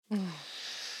All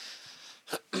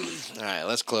right,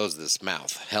 let's close this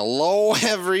mouth. Hello,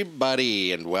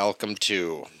 everybody, and welcome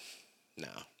to... No,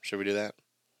 should we do that?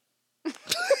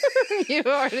 You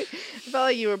already... I felt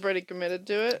like you were pretty committed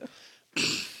to it.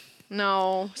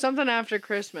 No, something after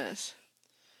Christmas.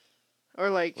 Or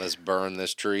like... Let's burn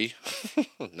this tree.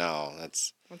 No,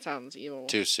 that's... That sounds evil.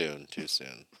 Too soon.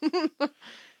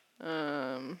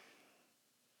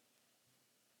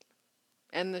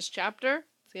 End this chapter?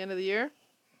 It's the end of the year?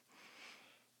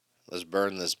 Let's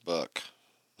burn this book.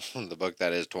 The book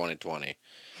that is 2020.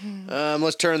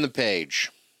 Let's turn the page.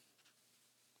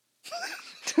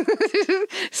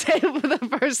 Say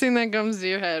the first thing that comes to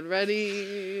your head.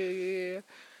 Ready?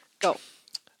 Go.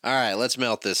 All right, let's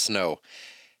melt this snow.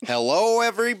 Hello,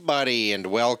 everybody, and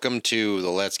welcome to the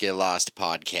Let's Get Lost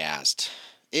podcast.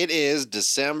 It is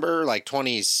December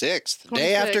 26th,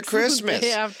 day after Christmas.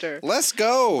 Day after. Let's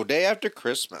go, day after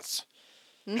Christmas.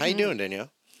 How you doing, Danielle?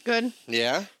 Good.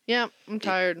 Yeah? Yeah, I'm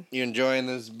tired. You enjoying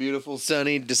this beautiful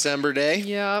sunny December day?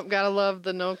 Yeah, gotta love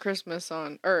the no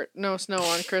snow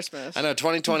on Christmas. I know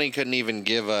 2020 couldn't even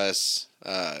give us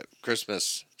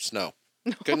Christmas snow.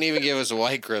 Couldn't even give us a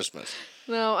white Christmas.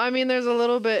 No, I mean there's a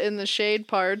little bit in the shade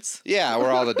parts. Yeah, where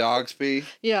all the dogs pee.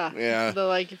 Yeah.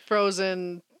 The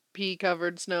frozen pea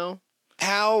covered snow.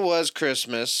 How was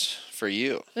Christmas for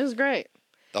you? It was great.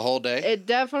 The whole day? It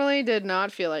definitely did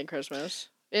not feel like Christmas.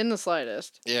 In the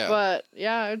slightest. Yeah. But,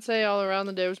 yeah, I'd say all around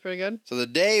the day was pretty good. So the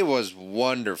day was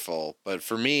wonderful, but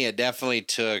for me, it definitely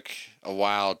took a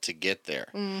while to get there.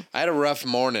 I had a rough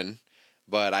morning,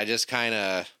 but I just kind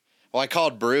of... Well, I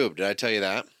called Broob. Did I tell you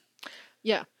that?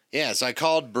 Yeah. Yeah, so I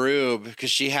called Broob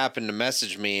because she happened to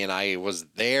message me, and I was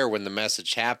there when the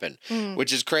message happened,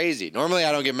 which is crazy. Normally,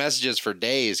 I don't get messages for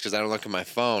days because I don't look at my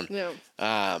phone.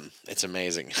 Yeah. It's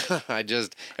amazing.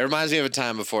 It reminds me of a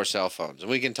time before cell phones,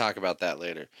 and we can talk about that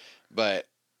later. But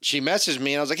she messaged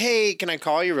me, and I was like, hey, can I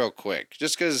call you real quick?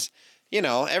 Just because,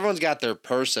 everyone's got their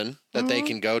person that they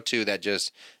can go to that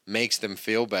just makes them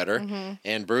feel better,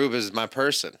 and Broob is my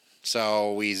person.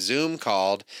 So we Zoom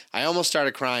called. I almost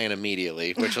started crying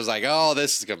immediately, which was like, oh,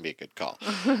 this is going to be a good call.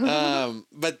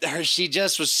 But she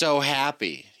just was so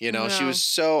happy. She was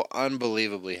so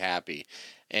unbelievably happy.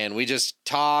 And we just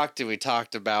talked, and we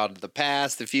talked about the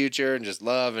past, the future, and just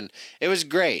love. And it was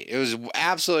great. It was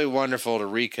absolutely wonderful to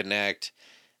reconnect.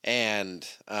 And,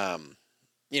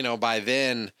 by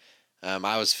then,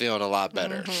 I was feeling a lot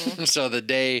better. So the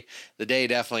day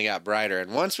definitely got brighter.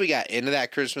 And once we got into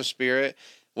that Christmas spirit,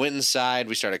 went inside,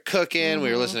 we started cooking, we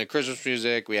were listening to Christmas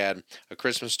music, we had a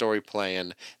Christmas story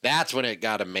playing. That's when it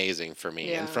got amazing for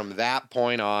me. Yeah. And from that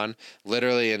point on,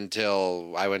 literally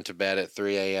until I went to bed at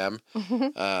 3 a.m.,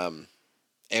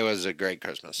 it was a great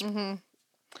Christmas.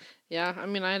 Yeah, I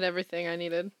mean, I had everything I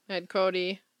needed. I had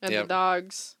Cody, I had the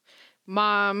dogs,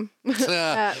 Mom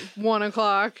at 1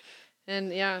 o'clock,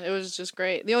 and yeah, it was just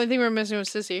great. The only thing we were missing was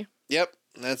Sissy. Yep,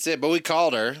 that's it. But we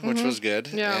called her, which was good.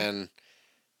 Yeah. And,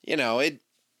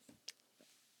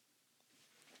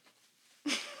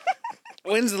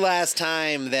 When's the last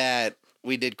time that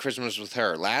we did Christmas with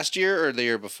her? Last year or the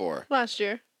year before? Last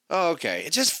year. Oh, okay.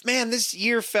 It just, this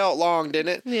year felt long,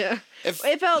 didn't it? Yeah.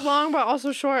 It felt long, but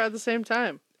also short at the same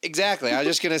time. Exactly. I was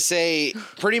just going to say,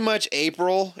 pretty much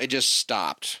April, it just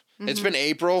stopped. It's been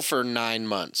April for 9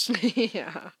 months.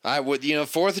 Yeah.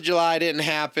 4th of July didn't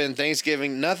happen.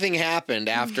 Thanksgiving, nothing happened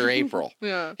after April.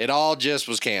 Yeah. It all just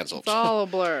was canceled. It's all a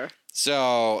blur.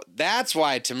 So that's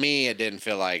why, to me, it didn't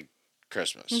feel like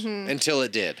Christmas until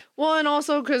it did. Well, and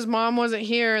also because Mom wasn't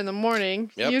here in the morning.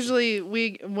 Yep. Usually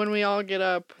when we all get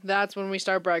up, that's when we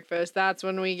start breakfast. That's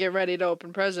when we get ready to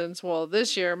open presents. Well,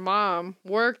 this year Mom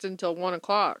worked until 1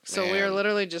 o'clock. So we were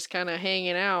literally just kind of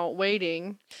hanging out,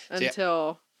 waiting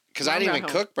until... Because I didn't even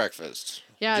cook breakfast.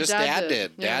 Yeah, just Dad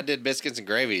did. Yeah. Dad did biscuits and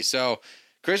gravy. So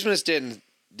Christmas didn't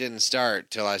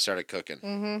start till I started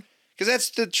cooking. Because that's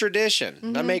the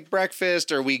tradition. I make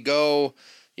breakfast, or we go...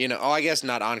 I guess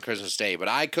not on Christmas Day, but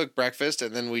I cook breakfast,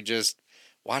 and then we just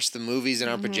watch the movies in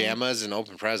our pajamas and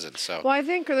open presents. So, well, I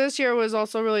think this year was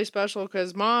also really special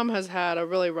because Mom has had a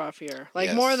really rough year,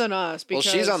 more than us. Because,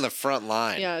 she's on the front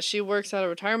line. Yeah, she works at a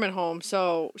retirement home,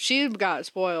 so she got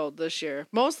spoiled this year,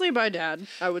 mostly by Dad,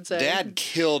 I would say. Dad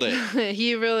killed it.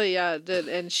 He really, did,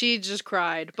 and she just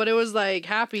cried, but it was like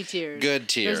happy tears. Good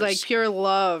tears. It was like pure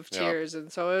love tears,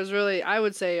 and so it was really, I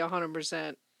would say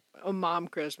 100%. A Mom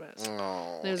Christmas.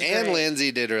 Oh, and great.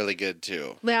 Lindsay did really good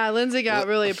too. Yeah, Lindsay got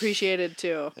really appreciated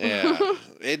too. Yeah,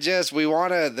 we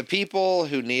want the people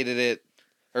who needed it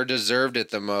or deserved it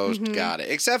the most got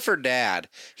it. Except for Dad,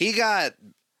 he got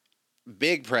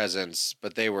big presents,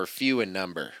 but they were few in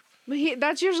number.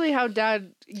 That's usually how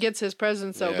Dad gets his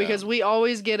presents, though, because we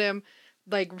always get him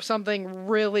like something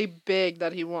really big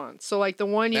that he wants. So like the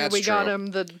one year we got him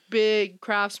the big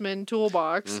Craftsman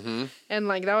toolbox, and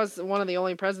like that was one of the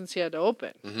only presents he had to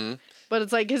open. But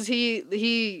it's like because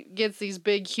he gets these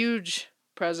big, huge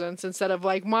presents instead of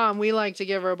like, Mom, we like to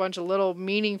give her a bunch of little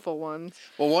meaningful ones.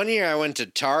 Well, one year I went to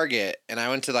Target and I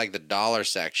went to like the dollar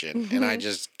section and I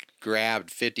just grabbed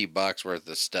 $50 worth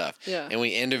of stuff. Yeah. And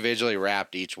we individually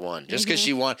wrapped each one just because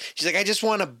she's like, I just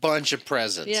want a bunch of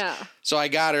presents. Yeah. So I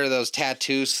got her those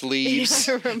tattoo sleeves,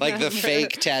 like the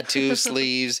fake tattoo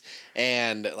sleeves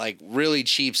and like really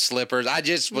cheap slippers. I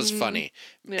just was funny.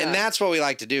 Yeah. And that's what we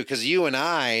like to do because you and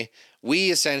I, we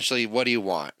essentially, what do you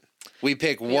want? We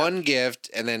pick one gift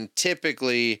and then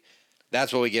typically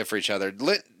that's what we get for each other.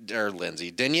 Lindsay.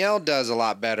 Danielle does a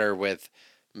lot better with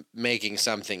making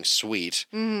something sweet.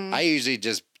 I usually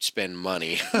just spend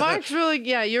money. Mark's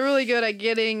you're really good at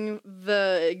getting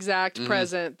the exact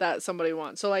present that somebody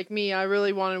wants. So like me, I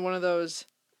really wanted one of those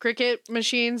Cricut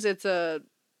machines. It's a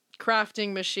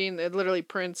crafting machine. It literally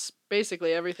prints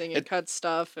basically everything. It cuts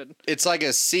stuff. And it's like a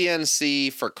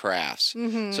CNC for crafts.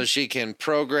 So she can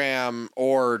program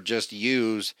or just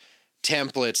use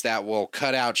templates that will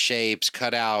cut out shapes,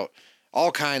 cut out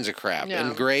all kinds of crap. Yeah.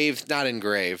 Not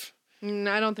engrave.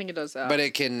 I don't think it does that. But I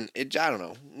don't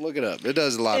know. Look it up. It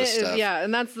does a lot of stuff. Yeah,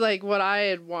 and that's like what I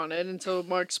had wanted until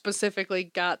Mark specifically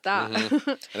got that.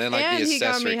 And then like and the he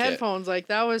got me kit. Headphones. Like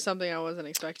that was something I wasn't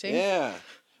expecting. Yeah.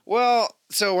 Well,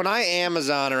 so when I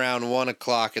Amazon around 1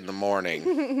 o'clock in the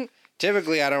morning,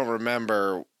 typically I don't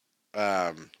remember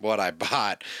what I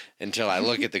bought until I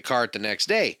look at the cart the next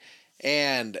day.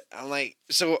 And I'm like,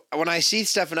 so when I see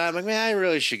stuff and I'm like, man, I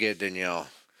really should get Danielle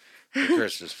a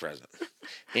Christmas present.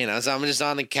 So I'm just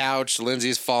on the couch.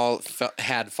 Lindsay's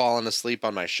had fallen asleep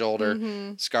on my shoulder.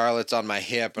 Scarlett's on my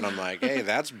hip, and I'm like, hey,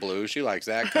 that's blue. She likes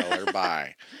that color.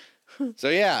 Bye. So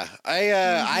yeah,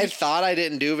 I thought I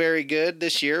didn't do very good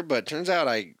this year, but turns out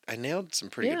I nailed some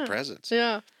pretty good presents.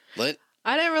 Yeah.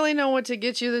 I didn't really know what to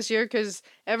get you this year because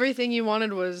everything you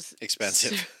wanted was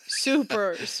expensive.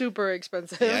 Super, super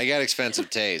expensive. Yeah, I got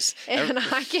expensive taste. And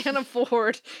I can't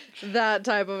afford that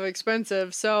type of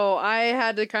expensive. So I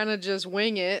had to kind of just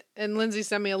wing it. And Lindsay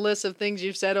sent me a list of things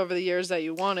you've said over the years that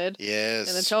you wanted. Yes.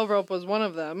 And the tow rope was one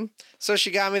of them. So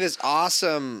she got me this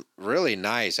awesome, really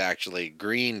nice, actually,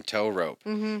 green tow rope.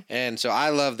 And so I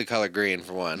love the color green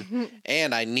for one.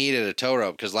 And I needed a tow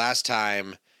rope because last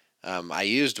time I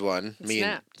used one.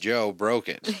 And Joe broke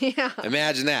it. Yeah.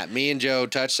 Imagine that. Me and Joe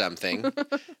touched something,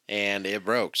 and it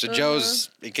broke. So Joe's,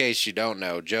 in case you don't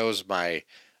know, Joe's my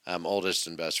oldest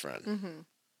and best friend.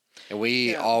 And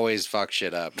we always fuck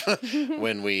shit up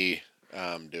when we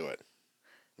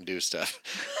do stuff.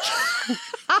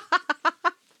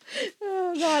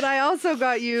 Oh, God. I also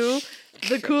got you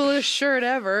the coolest shirt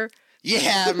ever.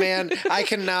 Yeah, man. I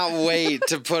cannot wait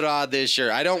to put on this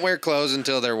shirt. I don't wear clothes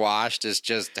until they're washed. It's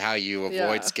just how you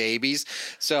avoid scabies.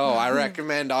 So I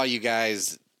recommend all you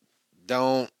guys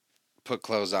don't put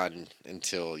clothes on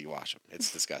until you wash them.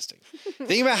 It's disgusting.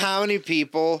 Think about how many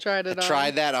people tried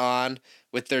that on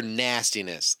with their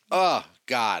nastiness. Oh,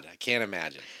 God. I can't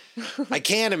imagine.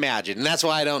 And that's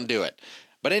why I don't do it.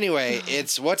 But anyway,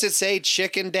 it's, what's it say?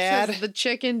 Chicken Dad? It says the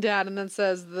Chicken Dad, and then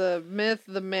says the myth,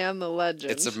 the man, the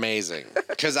legend. It's amazing.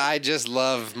 Because I just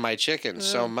love my chicken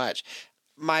so much.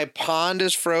 My pond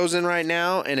is frozen right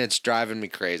now, and it's driving me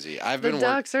crazy. The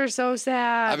ducks are so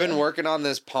sad. I've been working on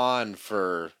this pond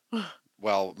for,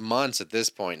 months at this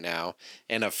point now.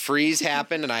 And a freeze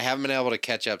happened, and I haven't been able to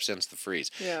catch up since the freeze.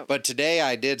 Yeah. But today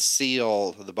I did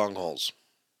seal the bungholes.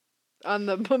 On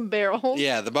the barrels?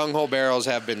 Yeah, the bunghole barrels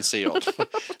have been sealed.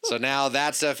 So now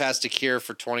that stuff has to cure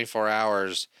for 24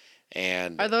 hours.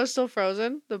 And are those still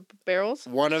frozen, the barrels?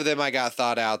 One of them I got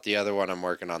thawed out. The other one I'm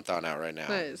working on thawing out right now.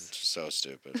 Nice. It's so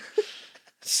stupid.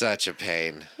 Such a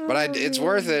pain. But it's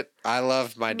worth it. I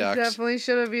love my ducks. Definitely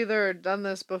should have either done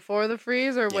this before the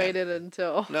freeze or waited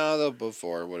until. No, the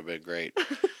before would have been great.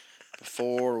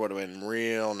 Before would have been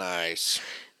real nice.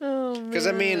 Oh, because,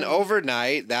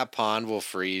 overnight, that pond will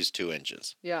freeze 2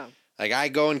 inches. Yeah. Like, I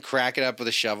go and crack it up with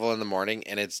a shovel in the morning,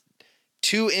 and it's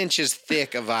 2 inches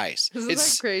thick of ice. Isn't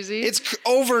that crazy? It's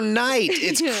overnight.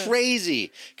 It's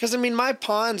crazy. Because, my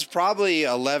pond's probably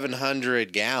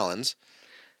 1,100 gallons,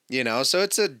 so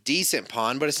it's a decent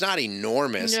pond, but it's not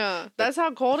enormous. Yeah, that's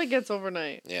how cold it gets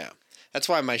overnight. Yeah. That's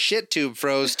why my shit tube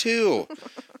froze, too.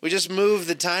 We just moved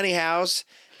the tiny house.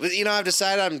 I've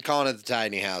decided I'm calling it the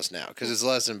tiny house now because it's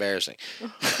less embarrassing.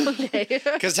 Okay.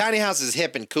 Because tiny house is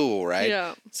hip and cool, right?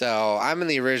 Yeah. So I'm in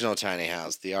the original tiny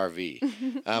house, the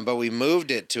RV. But we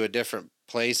moved it to a different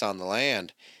place on the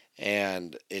land.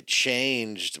 and it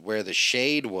changed where the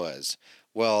shade was.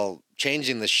 Well,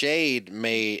 changing the shade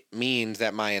means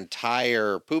that my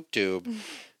entire poop tube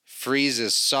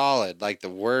freezes solid, like the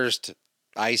worst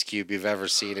ice cube you've ever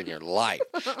seen in your life.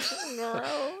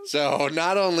 So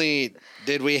not only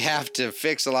did we have to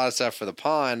fix a lot of stuff for the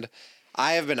pond,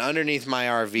 I have been underneath my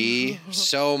RV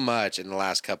so much in the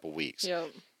last couple weeks. Yep.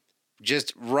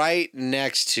 Just right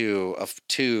next to a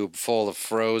tube full of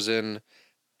frozen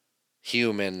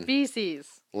human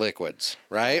feces liquids,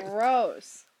 right?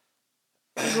 Gross.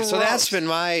 So that's been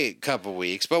my couple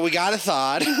weeks, but we got it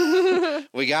thawed.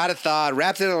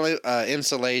 Wrapped it in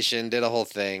insulation, did a whole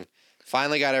thing.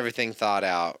 Finally got everything thawed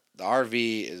out. The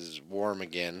RV is warm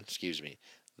again. Excuse me.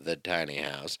 The tiny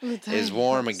house is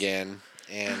warm again,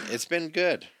 and it's been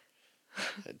good.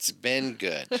 It's been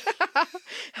good.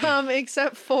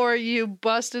 Except for you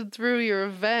busted through your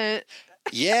vent.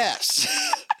 Yes.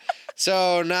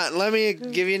 So let me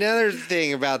give you another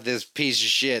thing about this piece of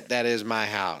shit that is my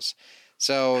house.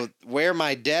 So where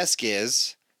my desk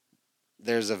is,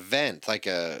 there's a vent, like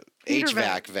a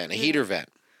HVAC vent, a heater vent.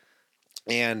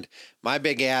 And my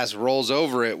big ass rolls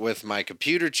over it with my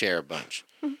computer chair a bunch.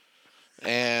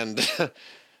 And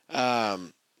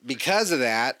because of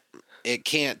that, it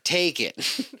can't take it.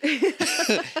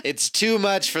 It's too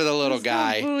much for the little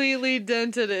guy. Completely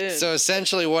dented in. So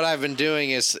essentially what I've been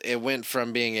doing is it went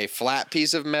from being a flat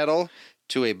piece of metal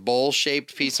to a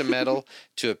bowl-shaped piece of metal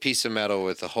to a piece of metal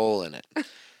with a hole in it.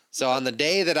 So on the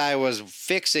day that I was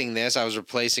fixing this, I was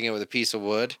replacing it with a piece of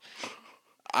wood.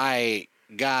 I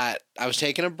was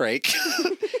taking a break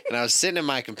and I was sitting in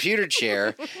my computer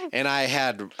chair and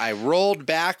I rolled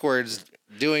backwards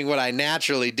doing what I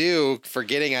naturally do,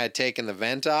 forgetting I had taken the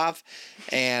vent off,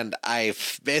 and I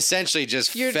essentially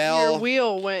just fell. Your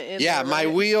wheel went in. Yeah, there, my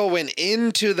right? wheel went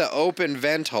into the open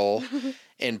vent hole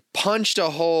and punched a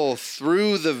hole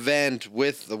through the vent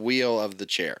with the wheel of the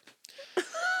chair.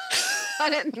 I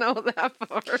didn't know that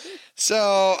part.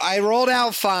 So I rolled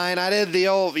out fine. I did the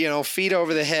old, feet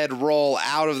over the head roll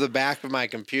out of the back of my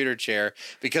computer chair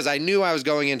because I knew I was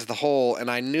going into the hole and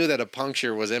I knew that a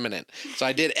puncture was imminent. So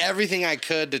I did everything I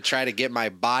could to try to get my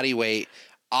body weight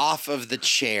off of the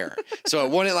chair so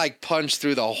it wouldn't punch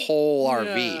through the whole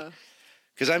RV.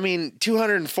 Because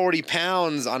 240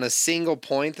 pounds on a single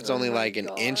point that's only an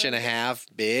inch and a half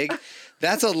big,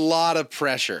 that's a lot of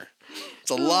pressure.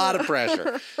 It's a lot of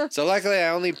pressure. So luckily I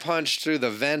only punched through the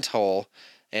vent hole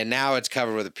and now it's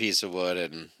covered with a piece of wood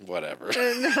and whatever.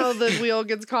 And now the wheel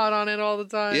gets caught on it all the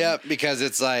time. Yep, because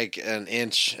it's like an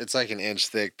inch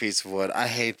thick piece of wood. I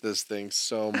hate this thing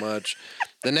so much.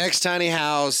 The next tiny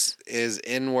house is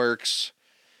in works.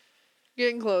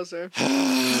 Getting closer.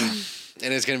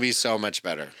 And it's going to be so much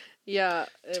better. Yeah,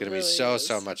 it's going to really be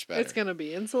so much better. It's going to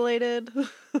be insulated.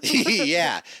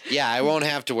 Yeah, I won't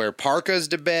have to wear parkas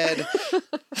to bed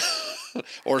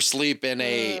or sleep in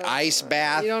a ice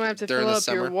bath. You don't have to during fill the up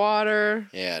summer. your water.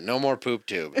 Yeah, no more poop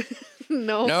tube.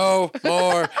 No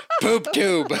more poop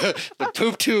tube. The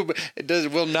poop tube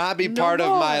will not be part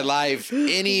of my life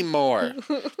anymore.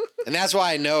 And that's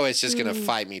why I know it's just going to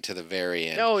fight me to the very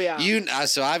end. Oh, yeah.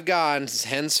 So I've gone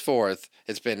henceforth.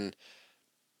 It's been,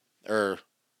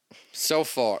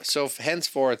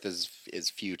 henceforth is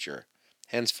future.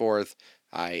 Henceforth,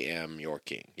 I am your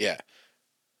king. Yeah.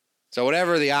 So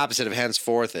whatever the opposite of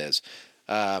henceforth is,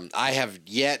 I have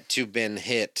yet to been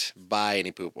hit by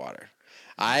any poop water.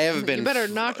 I have been. You better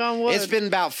knock on wood. It's been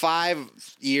about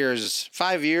 5 years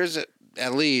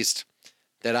at least,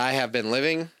 that I have been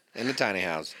living in the tiny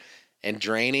house and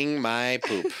draining my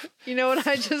poop. You know what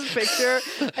I just picture?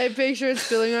 I picture it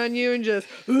spilling on you and just.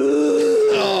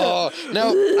 Oh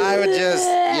no! I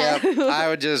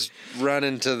would just run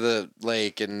into the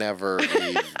lake and never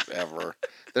leave ever.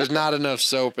 There's not enough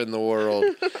soap in the world,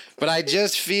 but I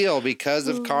just feel because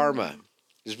of karma,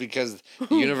 just because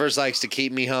the universe likes to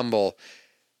keep me humble.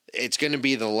 It's going to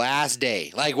be the last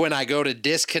day. Like when I go to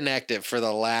disconnect it for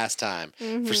the last time.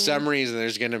 Mm-hmm. For some reason,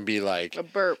 there's going to be a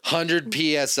burp. 100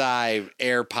 PSI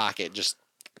air pocket just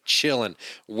chilling,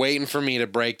 waiting for me to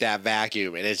break that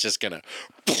vacuum. And it's just going to...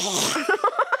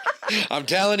 I'm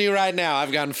telling you right now,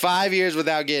 I've gone 5 years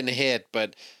without getting hit,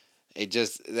 but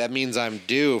that means I'm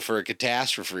due for a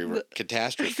catastrophe.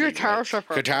 Catastrophe,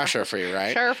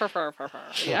 right?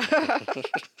 Yeah.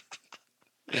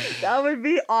 That would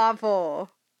be awful.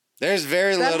 There's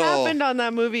very little. That happened on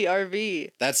that movie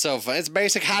RV. That's so fun. It's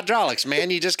basic hydraulics, man.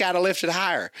 You just got to lift it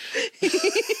higher.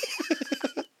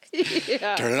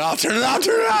 Yeah. Turn it off.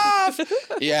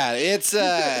 Yeah, it's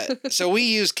so we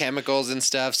use chemicals and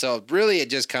stuff. So really, it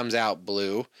just comes out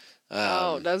blue.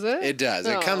 Does it? It does.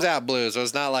 It comes out blue, so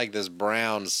it's not like this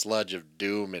brown sludge of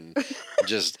doom and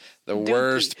just the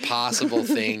worst possible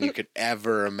thing you could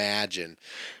ever imagine.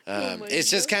 It's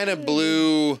just kind of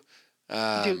blue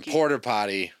porta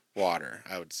potty water,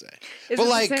 I would say. Is but it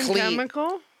like the same clean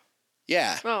chemical?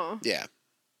 Yeah. Oh. Yeah.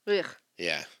 Ugh.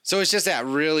 Yeah. So it's just that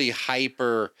really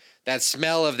hyper, that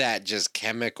smell of that just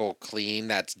chemical clean,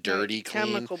 that's dirty clean.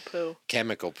 Chemical poo.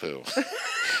 Chemical poo.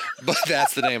 But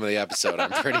that's the name of the episode,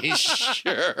 I'm pretty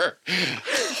sure.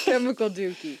 Chemical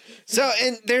dookie. So,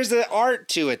 and there's an art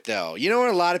to it, though. You know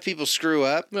what a lot of people screw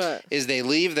up? What? Is they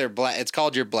leave their black, it's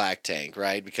called your black tank,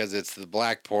 right? Because it's the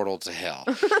black portal to hell,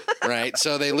 right?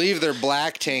 So they leave their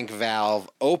black tank valve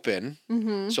open,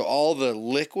 so all the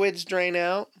liquids drain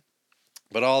out,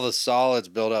 but all the solids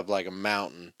build up like a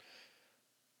mountain.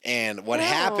 And what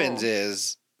happens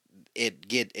is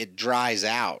it dries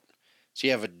out. So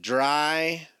you have a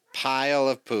dry pile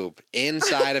of poop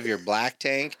inside of your black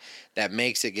tank that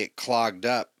makes it get clogged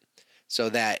up so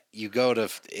that you go to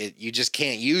it, you just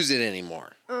can't use it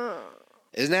anymore.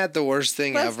 Isn't that the worst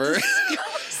thing ever?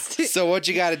 So what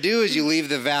you got to do is you leave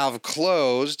the valve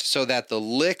closed so that the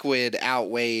liquid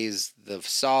outweighs the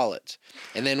solids.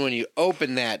 And then when you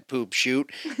open that poop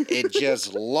chute, it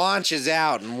just launches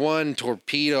out in one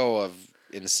torpedo of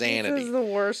insanity. This is the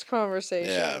worst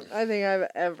conversation I think I've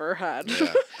ever had.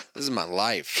 Yeah. This is my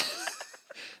life.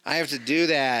 I have to do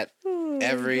that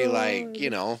every,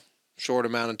 short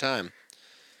amount of time.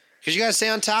 Because you got to stay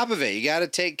on top of it. You got to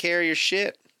take care of your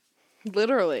shit.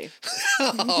 Literally.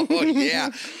 Oh,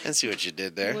 yeah. I see what you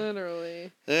did there.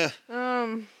 Literally. Yeah.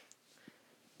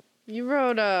 You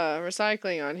wrote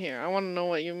recycling on here. I want to know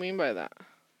what you mean by that.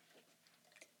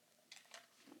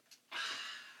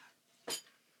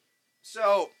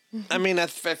 So, I mean, I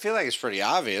feel like it's pretty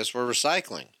obvious. We're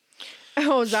recycling.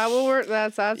 Oh, is that what we're...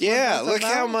 That's yeah, what that's look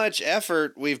about? how much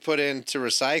effort we've put into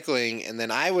recycling. And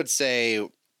then I would say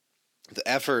the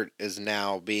effort is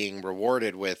now being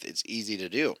rewarded with it's easy to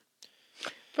do.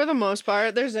 For the most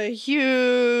part, there's a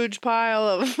huge pile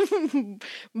of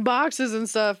boxes and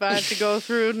stuff I have to go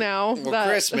through now. Well,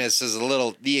 Christmas is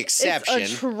the exception.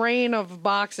 It's a train of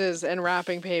boxes and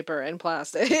wrapping paper and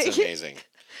plastic. It's amazing.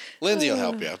 Lindsay will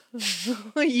help you.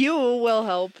 You will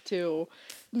help too.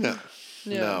 No.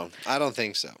 Yeah. No, I don't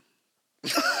think so.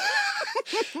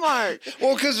 Mark.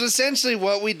 Well, because essentially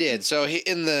what we did, so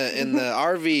in the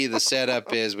RV, the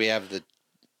setup is we have the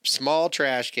small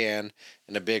trash can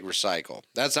and a big recycle.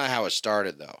 That's not how it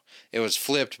started, though. It was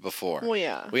flipped before. Well,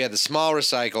 yeah. We had the small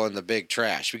recycle and the big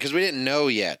trash because we didn't know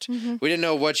yet. We didn't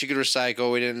know what you could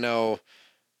recycle. We didn't know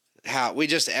how. We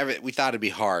thought it'd be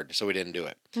hard, so we didn't do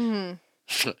it.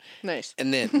 Nice.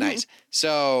 And then nice.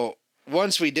 So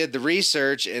once we did the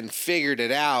research and figured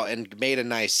it out and made a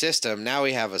nice system, now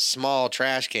we have a small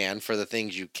trash can for the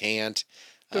things you can't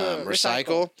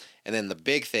recycle. And then the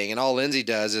big thing, and all Lindsay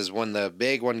does is when the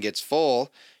big one gets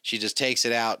full, she just takes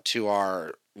it out to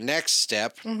our next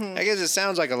step. I guess it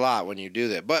sounds like a lot when you do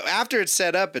that. But after it's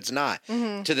set up, it's not.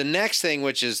 To the next thing,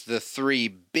 which is the 3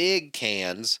 big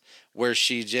cans where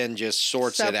she then just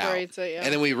sorts it out. Yeah.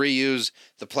 And then we reuse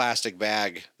the plastic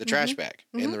bag, the trash bag,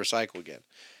 in the recycle again.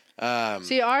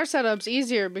 See, our setup's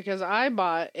easier because I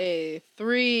bought a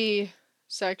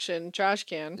 3-section trash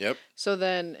can. Yep. So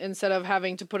then instead of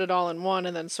having to put it all in one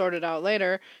and then sort it out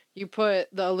later, you put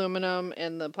the aluminum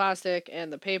and the plastic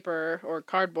and the paper or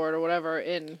cardboard or whatever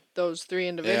in those 3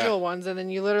 individual ones. And then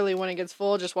you literally, when it gets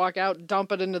full, just walk out,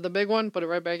 dump it into the big one, put it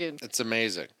right back in. It's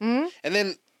amazing. And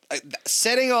then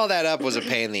setting all that up was a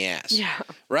pain in the ass. Yeah.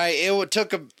 Right? It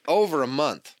took over a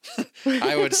month,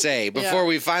 I would say, before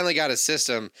we finally got a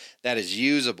system that is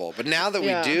usable. But now that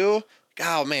we do,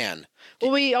 oh, man.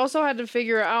 Well, we also had to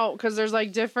figure out, because there's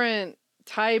like different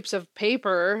types of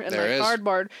paper and like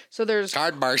cardboard. So there's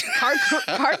cardboard.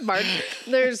 Cardboard.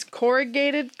 There's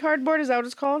corrugated cardboard. Is that what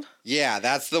it's called? Yeah,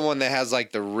 that's the one that has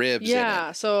like the ribs in it.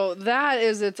 Yeah, so that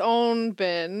is its own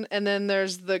bin, and then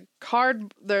there's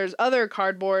there's other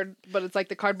cardboard, but it's like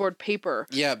the cardboard paper.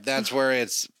 Yeah, that's where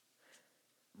it's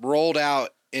rolled out,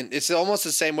 and it's almost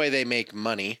the same way they make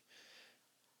money.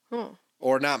 Oh.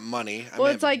 Or not money.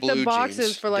 Well, it's like the boxes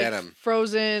jeans, for like denim.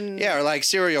 frozen. Yeah, or like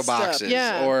cereal stuff. boxes.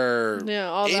 Yeah. Or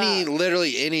all that.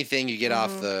 literally anything you get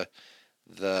off the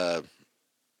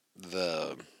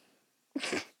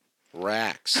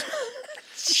racks.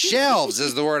 Shelves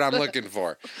is the word I'm looking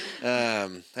for.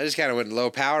 I just kind of went in low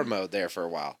power mode there for a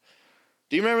while.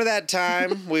 Do you remember that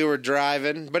time we were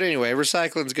driving? But anyway,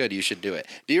 recycling's good. You should do it.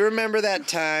 Do you remember that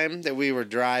time that we were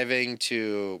driving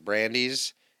to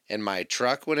Brandy's and my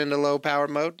truck went into low power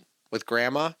mode with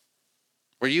Grandma?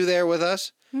 Were you there with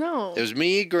us? No. It was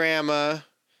me, Grandma,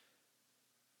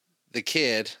 the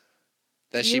kid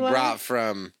that she Eli? brought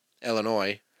from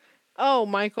Illinois. Oh,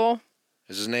 Michael.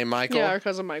 Is his name Michael? Yeah, our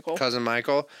cousin Michael. Cousin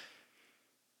Michael.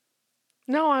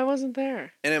 No, I wasn't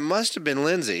there. And it must have been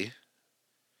Lindsay.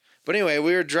 But anyway,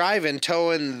 we were driving,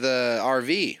 towing the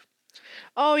RV.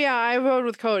 Oh, yeah, I rode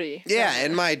with Cody. Yeah,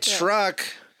 and my truck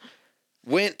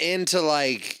went into,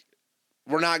 like,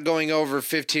 we're not going over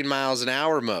 15 miles an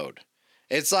hour mode.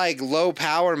 It's like low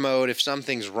power mode if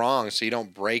something's wrong so you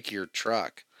don't break your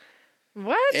truck.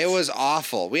 What? It was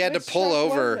awful. We had to pull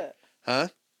over. Was it? Huh?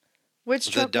 Which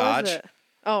The truck Dodge? was it?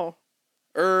 Oh.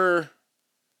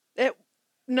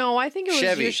 No, I think it was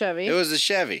your Chevy. It was the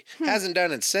Chevy. Hasn't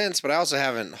done it since, but I also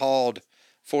haven't hauled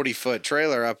 40-foot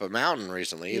trailer up a mountain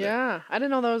recently either. Yeah, I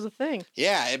didn't know that was a thing.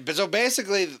 Yeah, but so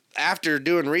basically, after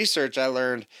doing research, I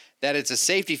learned that it's a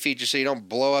safety feature so you don't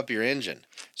blow up your engine.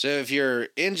 So if your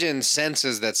engine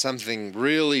senses that something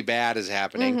really bad is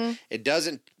happening, it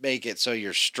doesn't make it so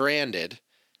you're stranded.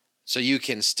 So you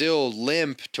can still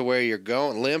limp to where you're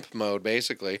going, limp mode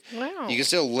basically. Wow. You can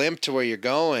still limp to where you're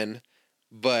going,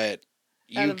 but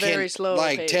you At a very slow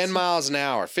like pace. 10 miles an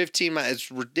hour, 15 miles.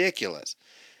 It's ridiculous.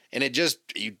 And it just,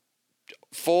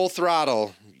 full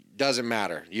throttle, doesn't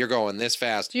matter. You're going this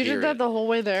fast. You did that the whole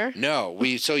way there? No,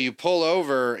 so you pull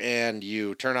over and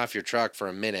you turn off your truck for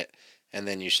a minute and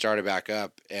then you start it back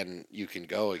up and you can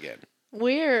go again.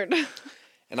 Weird.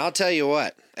 And I'll tell you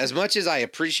what, as much as I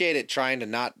appreciate it trying to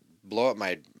not blow up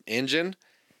my engine,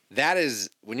 that is,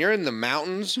 when you're in the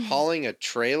mountains hauling a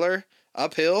trailer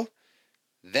uphill,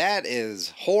 that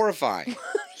is horrifying.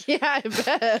 Yeah, I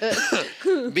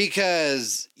bet.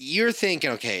 Because you're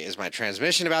thinking, okay, is my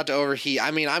transmission about to overheat?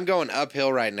 I mean, I'm going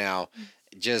uphill right now,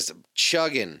 just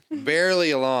chugging,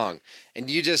 barely along. And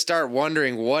you just start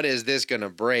wondering, what is this going to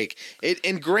break?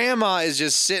 And Grandma is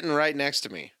just sitting right next to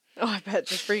me. Oh, I bet,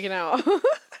 just freaking out.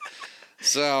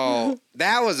 So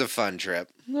that was a fun trip.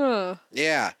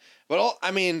 Yeah. But I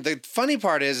mean, the funny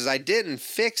part is I didn't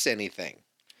fix anything.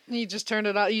 You just turned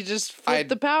it out. You just flipped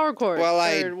the power cord. Well,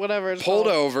 or whatever it's pulled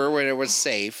called. over when it was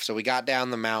safe. So we got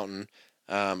down the mountain,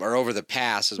 or over the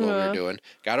pass is what we were doing.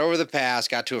 Got over the pass,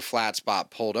 got to a flat spot,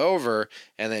 pulled over,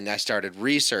 and then I started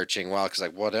researching. Well, because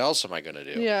like, what else am I going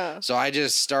to do? Yeah. So I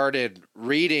just started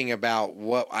reading about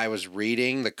what I was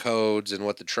reading, the codes, and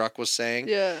what the truck was saying.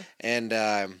 Yeah. And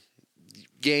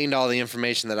gained all the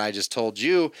information that I just told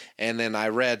you. And then I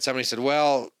read, somebody said,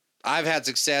 well, I've had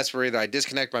success where either I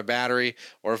disconnect my battery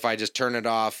or if I just turn it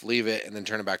off, leave it, and then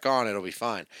turn it back on, it'll be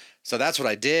fine. So that's what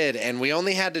I did. And we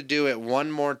only had to do it one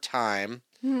more time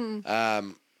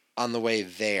on the way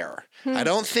there. I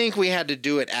don't think we had to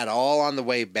do it at all on the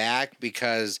way back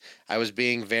because I was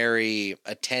being very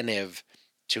attentive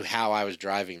to how I was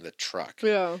driving the truck.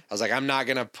 Yeah. I was like, I'm not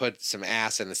going to put some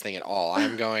ass in this thing at all.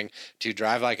 I'm going to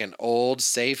drive like an old,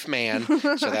 safe man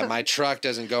so that my truck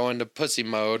doesn't go into pussy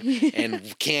mode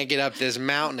and can't get up this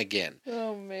mountain again.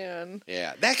 Oh, man.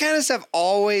 Yeah. That kind of stuff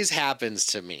always happens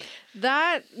to me.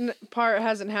 That part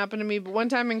hasn't happened to me, but one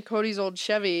time in Cody's old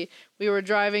Chevy, we were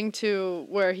driving to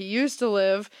where he used to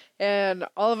live, and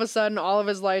all of a sudden, all of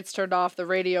his lights turned off, the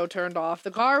radio turned off.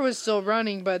 The car was still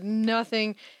running, but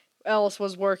nothing else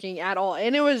was working at all,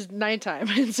 and it was nighttime,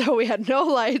 and so we had no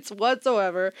lights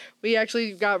whatsoever. We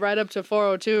actually got right up to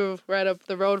 402, right up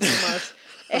the road from us,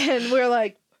 and we were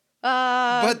like,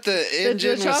 but the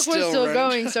engine the truck was still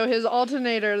going, so his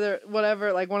alternator,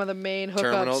 whatever, like one of the main hookups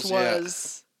Terminals,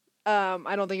 was,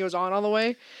 I don't think it was on all the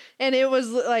way. And it was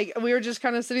like, we were just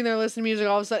kind of sitting there listening to music.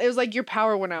 All of a sudden, it was like your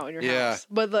power went out in your house,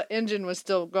 but the engine was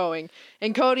still going.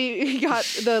 And Cody,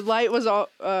 the light was all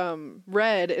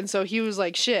red. And so he was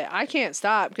like, shit, I can't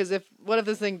stop because what if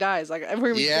this thing dies? Like,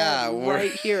 we're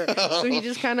right here. So he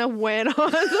just kind of went on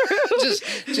through.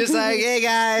 just like, hey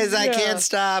guys, I can't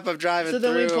stop. I'm driving through.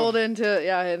 So then we pulled into,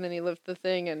 and then he lifted the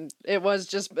thing and it was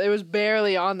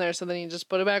barely on there. So then he just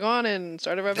put it back on and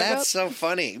started right back up. That's so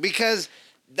funny because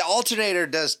the alternator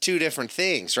does two different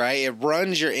things, right? It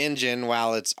runs your engine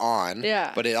while it's on,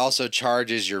 but it also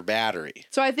charges your battery.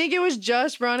 So I think it was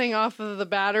just running off of the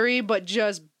battery, but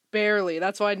just barely.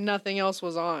 That's why nothing else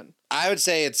was on. I would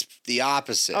say it's the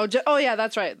opposite. Oh yeah,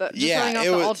 that's right. Just running off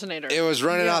the alternator. It was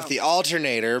running off the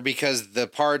alternator because the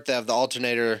part of the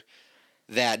alternator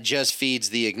that just feeds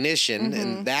the ignition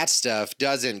and that stuff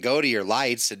doesn't go to your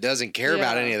lights. It doesn't care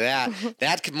about any of that.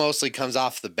 That mostly comes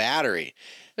off the battery.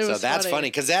 So that's funny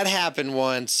because that happened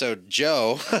once. So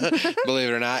Joe, believe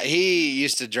it or not, he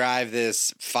used to drive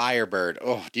this Firebird.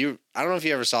 Oh, I don't know if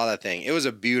you ever saw that thing. It was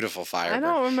a beautiful Firebird. I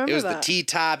don't remember that. It was the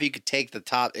T-top. You could take the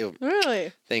top.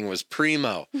 Really? Thing was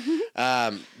primo.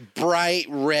 Bright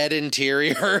red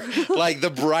interior, like the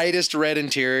brightest red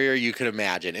interior you could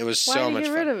imagine. It was so much fun. Why did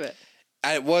you get rid of it?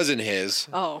 It wasn't his.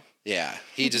 Oh. Yeah,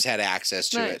 he just had access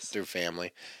to it Nice. through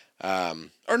family.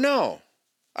 Or no,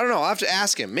 I don't know. I'll have to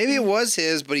ask him. Maybe it was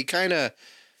his, but he kind of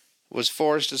was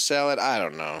forced to sell it. I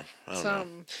don't know.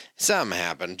 Something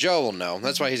happened. Joe will know.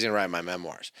 That's why he's going to write my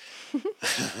memoirs.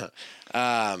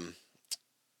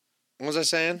 What was I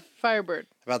saying? Firebird.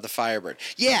 About the Firebird.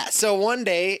 Yeah, so one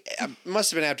day, it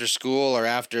must have been after school or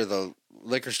after the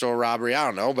liquor store robbery, I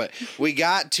don't know, but we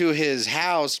got to his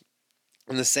house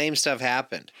and the same stuff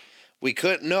happened. We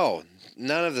couldn't, no,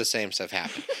 none of the same stuff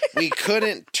happened. We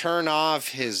couldn't turn off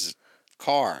his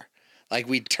car. Like,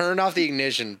 we turned off the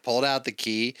ignition, pulled out the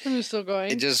key. And you're still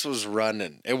going? It just was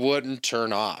running. It wouldn't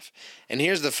turn off. And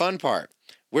here's the fun part.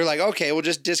 We're like, okay, we'll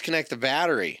just disconnect the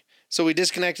battery. So we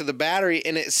disconnected the battery,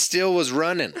 and it still was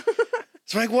running.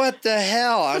 It's like, what the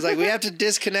hell? I was like, we have to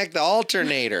disconnect the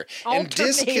alternator.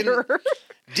 Alternator. And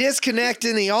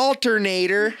disconnecting the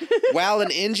alternator while an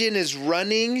engine is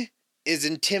running is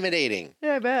intimidating.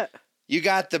 Yeah, I bet. You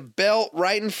got the belt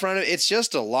right in front of it. It's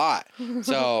just a lot.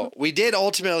 So we did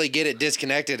ultimately get it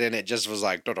disconnected, and it just was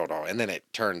like, and then it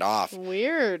turned off.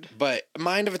 Weird. But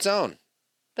mind of its own.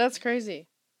 That's crazy.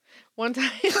 One time...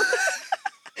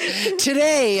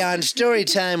 Today on Story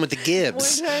Time with the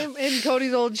Gibbs. One time in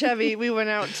Cody's old Chevy, we went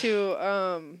out to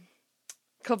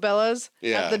Cabela's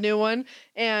at the new one,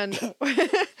 and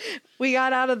we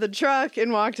got out of the truck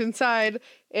and walked inside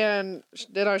and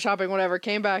did our shopping, whatever,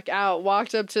 came back out,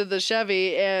 walked up to the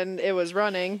Chevy, and it was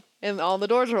running, and all the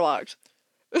doors were locked.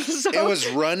 So it was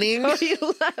running? Cody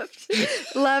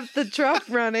left the truck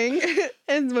running,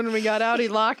 and when we got out, he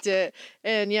locked it,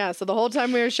 and yeah, so the whole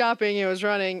time we were shopping, it was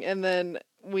running, and then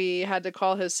we had to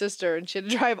call his sister, and she had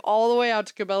to drive all the way out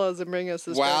to Cabela's and bring us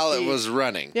this while it was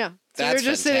running. Yeah. So That's we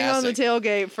were just sitting on the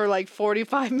tailgate for like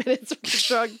 45 minutes with the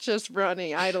truck just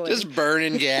running, idling. Just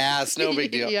burning gas, no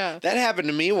big deal. Yeah. That happened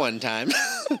to me one time.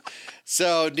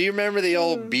 So, do you remember the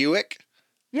old Buick?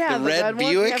 Yeah, the red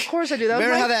Buick? Yeah, of course I do.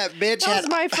 Remember how that bitch That was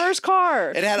my first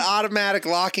car. It had automatic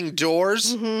locking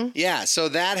doors? Mm-hmm. Yeah, so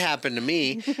that happened to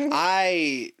me.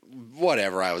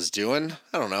 Whatever I was doing,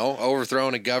 I don't know,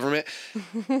 overthrowing a government.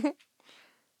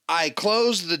 I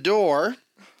closed the door,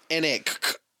 and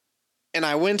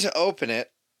I went to open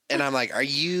it, and I'm like, are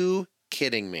you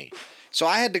kidding me? So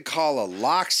I had to call a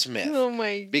locksmith. Oh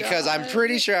my God. Because I'm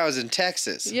pretty sure I was in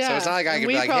Texas. Yeah. So it's not like I could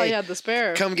be like, probably hey, had the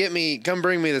spare. come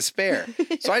bring me the spare.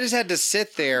 So I just had to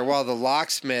sit there while the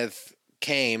locksmith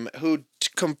came, who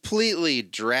completely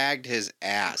dragged his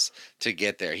ass to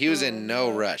get there. He was in no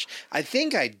rush. I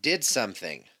think I did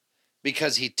something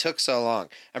because he took so long.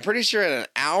 I'm pretty sure in an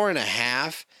hour and a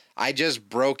half, I just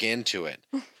broke into it.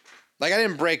 Like, I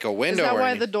didn't break a window. Is that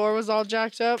why the door was all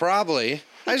jacked up? Probably.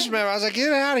 I just remember, I was like,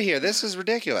 get out of here. This is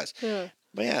ridiculous. Yeah.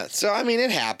 But yeah, so, I mean,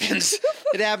 it happens.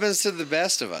 It happens to the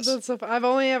best of us. I've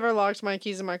only ever locked my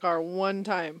keys in my car one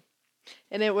time.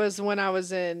 And it was when I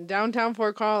was in downtown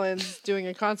Fort Collins doing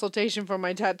a consultation for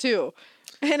my tattoo.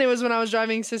 And it was when I was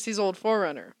driving Sissy's old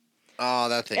 4Runner. Oh,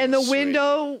 that thing And the was sweet.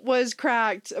 window was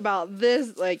cracked about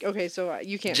this, like, okay, so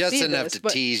you can't just see enough this, to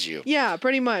but tease you. yeah,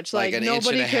 pretty much. Like an inch and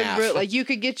nobody a could, half. like, you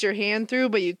could get your hand through,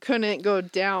 but you couldn't go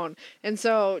down. And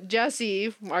so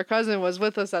Jessie, our cousin, was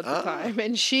with us at the time,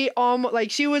 and she almost, like,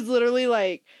 she was literally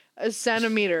like a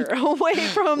centimeter away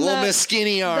from little Miss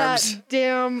Skinny Arms. that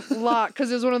damn lock, because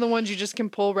it was one of the ones you just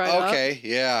can pull right up. Okay,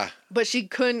 yeah. But she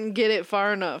couldn't get it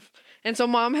far enough, and so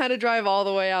Mom had to drive all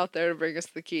the way out there to bring us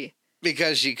the key.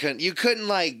 Because you couldn't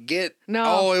like get. No.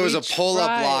 Oh, it was we a pull-up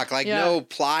tried. lock, like Yeah. no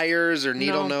pliers or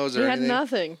needle nose or we anything. had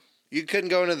nothing. You couldn't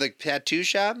go into the tattoo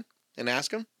shop and ask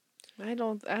them. I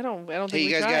don't think Hey, you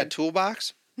we guys tried. got a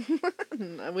toolbox?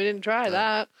 We didn't try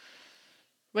that.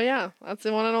 But yeah, that's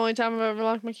the one and only time I've ever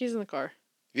locked my keys in the car.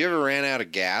 Have you ever ran out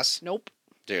of gas? Nope.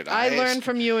 Dude, I learned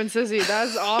from you and Sissy.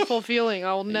 That's an awful feeling.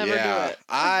 I will never do it.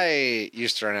 I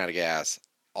used to run out of gas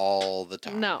all the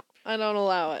time. No, I don't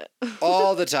allow it.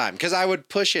 All the time. Because I would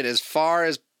push it as far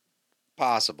as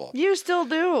possible. You still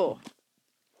do.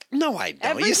 No, I don't.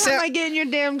 Every time I get in your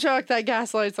damn truck, that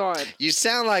gas light's on. You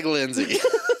sound like Lindsay.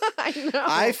 I know.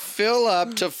 I fill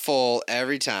up to full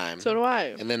every time. So do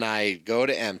I. And then I go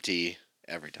to empty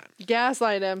every time. Gas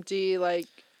light empty, like,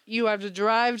 you have to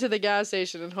drive to the gas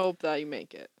station and hope that you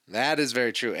make it. That is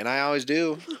very true. And I always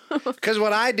do. Because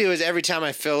what I do is every time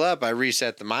I fill up, I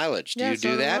reset the mileage. Do you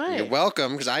do that? You're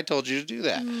welcome, because I told you to do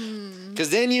that.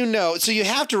 Because then you know. So you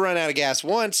have to run out of gas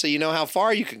once so you know how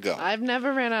far you can go. I've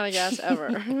never ran out of gas ever.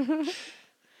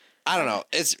 I don't know.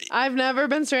 I've never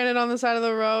been stranded on the side of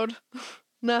the road.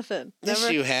 Nothing. Yes,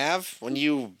 Never. you have. When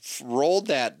you rolled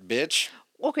that bitch.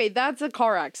 Okay, that's a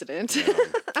car accident.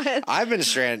 I've been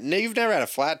stranded. No, you've never had a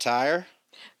flat tire?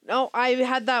 No, I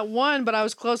had that one, but I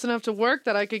was close enough to work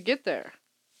that I could get there.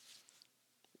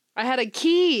 I had a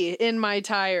key in my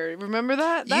tire. Remember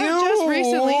that? That just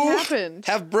recently happened.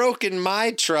 Have broken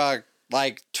my truck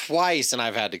like twice, and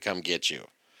I've had to come get you.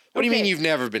 What do you mean you've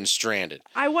never been stranded?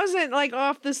 I wasn't like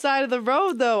off the side of the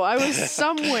road, though. I was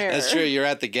somewhere. That's true. You're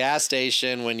at the gas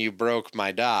station when you broke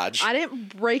my Dodge. I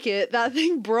didn't break it. That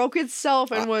thing broke itself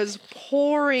and was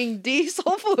pouring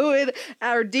diesel fluid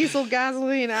or diesel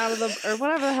gasoline out of the, or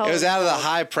whatever the hell. It was out of the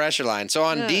high pressure line. So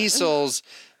on diesels,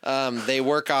 they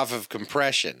work off of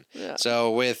compression. Yeah.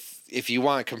 So if you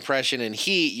want compression and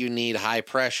heat, you need high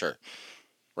pressure,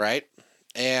 right?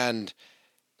 And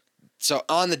so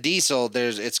on the diesel,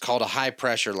 it's called a high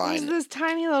pressure line. It's this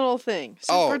tiny little thing,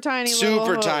 super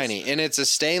tiny, and it's a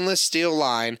stainless steel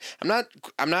line.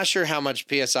 I'm not sure how much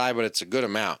psi, but it's a good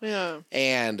amount. Yeah.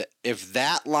 And if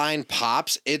that line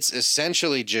pops, it's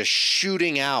essentially just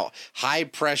shooting out high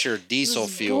pressure diesel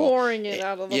fuel, pouring it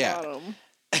out of the bottom.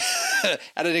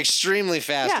 At an extremely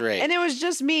fast rate. And it was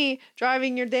just me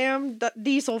driving your damn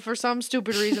diesel for some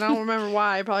stupid reason. I don't remember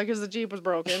why. Probably because the Jeep was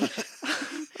broken.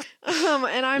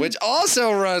 Which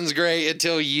also runs great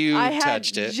until you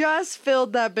touched it. I had just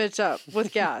filled that bitch up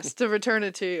with gas to return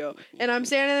it to you. And I'm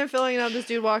standing there filling it up. This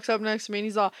dude walks up next to me and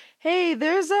he's all, "Hey,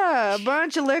 there's a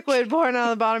bunch of liquid pouring out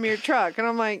of the bottom of your truck." And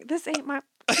I'm like, "This ain't my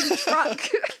truck."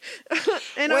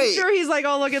 And I'm sure he's like,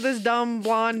 "Oh, look at this dumb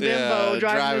blonde bimbo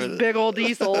driving this big old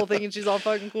diesel thinking she's all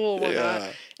fucking cool and whatnot."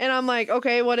 Yeah. And I'm like,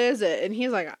 "Okay, what is it?" And he's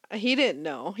like, he didn't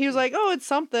know. He was like, "Oh, it's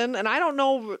something." And I don't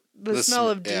know the smell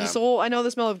of diesel. I know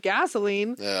the smell of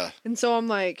gasoline. Yeah. And so I'm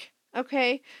like,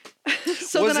 okay.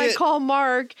 So then I call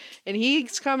Mark and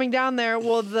he's coming down there.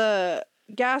 Well, the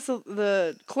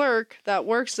clerk that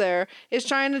works there is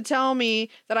trying to tell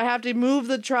me that I have to move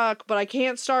the truck, but I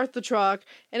can't start the truck.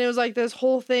 And it was like this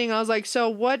whole thing. I was like, "So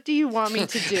what do you want me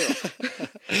to do?"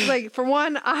 Like, for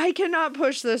one, I cannot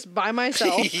push this by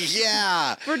myself.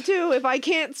 Yeah. For two, if I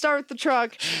can't start the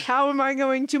truck, how am I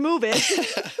going to move it?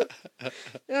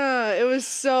 It was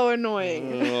so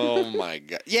annoying. Oh my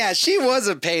God. Yeah, she was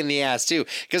a pain in the ass too.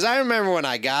 Because I remember when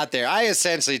I got there, I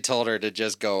essentially told her to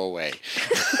just go away.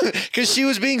 Because she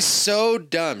was being so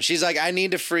dumb. She's like, "I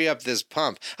need to free up this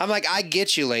pump." I'm like, "I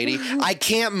get you, lady. I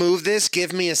can't move this.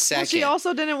 Give me a second." Well, she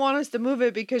also didn't want us to move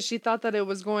it because she thought that it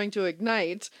was going to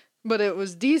ignite, but it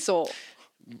was diesel.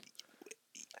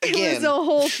 Again. It was a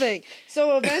whole thing.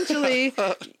 So eventually,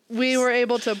 we were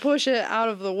able to push it out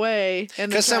of the way.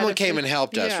 Because someone came and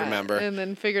helped us, remember? And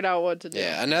then figured out what to do.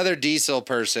 Yeah, another diesel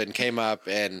person came up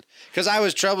and... Because I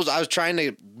was trying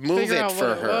to move it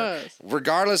for her.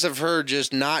 Regardless of her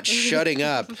just not shutting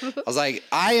up. I was like,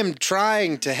 "I am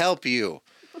trying to help you.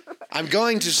 I'm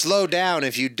going to slow down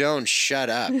if you don't shut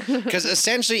up." Because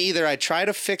essentially either I try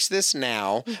to fix this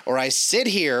now or I sit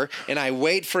here and I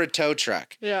wait for a tow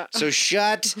truck. Yeah. So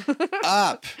shut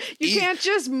up. You can't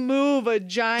just move a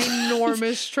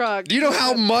ginormous truck. Do you know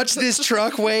how much this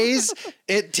truck weighs?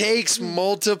 It takes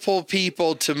multiple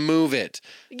people to move it.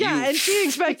 Yeah, and she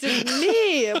expected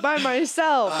me by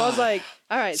myself. I was like,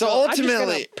 all right, so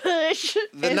ultimately, push.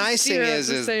 The nice thing is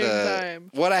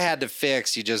what I had to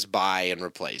fix, you just buy and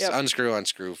replace. Yep.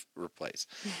 Unscrew, replace.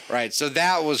 Right, so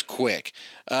that was quick.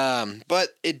 But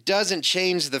it doesn't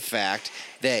change the fact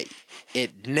that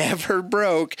it never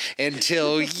broke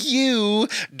until you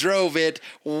drove it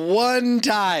one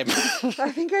time.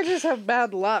 I think I just have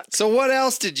bad luck. So what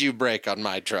else did you break on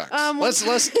my trucks?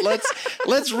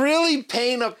 Let's really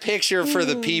paint a picture for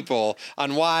the people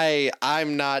on why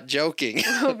I'm not joking.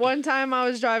 One time I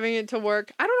was driving it to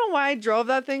work. I don't know why I drove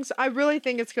that thing. So I really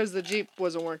think it's because the Jeep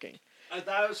wasn't working. I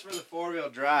thought it was for the 4-wheel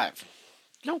drive.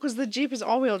 No, because the Jeep is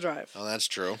all-wheel drive. Oh, that's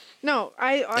true. No,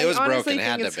 I was honestly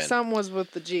broken. think something was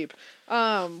with the Jeep.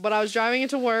 But I was driving it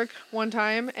to work one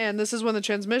time, and this is when the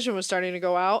transmission was starting to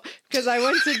go out, because I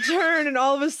went to turn, and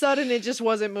all of a sudden, it just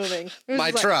wasn't moving.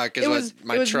 My truck is It was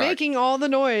making all the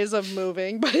noise of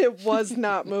moving, but it was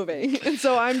not moving. And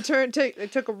so I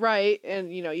took a right,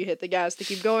 and, you hit the gas to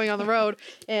keep going on the road,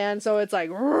 and so it's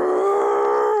like,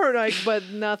 but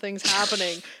nothing's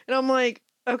happening. And I'm like,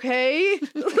 okay,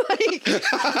 like,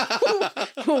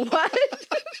 what?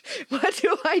 What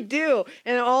do I do?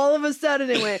 And all of a sudden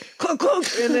it went clunk, clunk,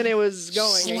 and then it was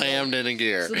going. Slammed in a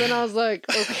gear. So then I was like,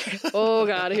 okay, oh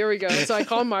God, here we go. So I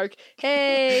called Mark.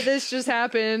 "Hey, this just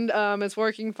happened. It's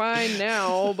working fine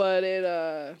now, but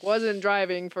it wasn't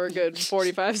driving for a good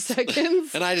 45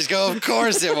 seconds. And I just go, "Of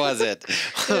course it wasn't."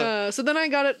 So then I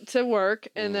got it to work,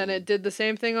 and then it did the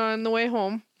same thing on the way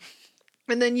home.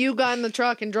 And then you got in the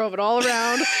truck and drove it all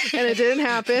around, and it didn't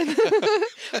happen.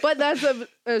 But that's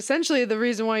essentially the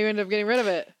reason why you ended up getting rid of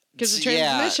it. Because the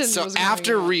transmission so was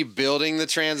after going out. rebuilding the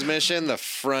transmission, the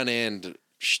front end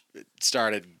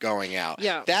started going out.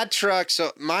 Yeah. That truck,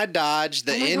 so my Dodge,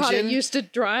 the engine. God, it used to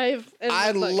drive. And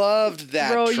I loved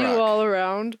that throw truck. you all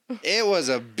around. It was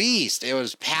a beast. It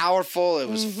was powerful. It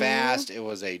was Mm-hmm. fast. It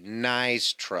was a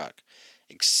nice truck.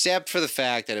 Except for the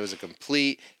fact that it was a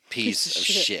complete piece of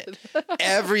shit.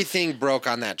 Everything broke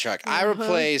on that truck. I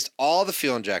replaced all the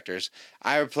fuel injectors.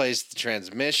 I replaced the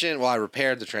transmission. Well, I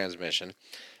repaired the transmission.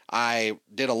 I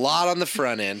did a lot on the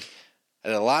front end. I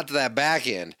did a lot to that back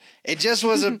end. It just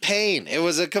was a pain. It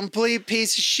was a complete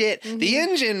piece of shit. Mm-hmm. The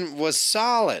engine was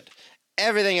solid.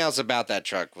 Everything else about that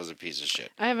truck was a piece of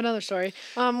shit. I have another story.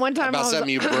 One time About something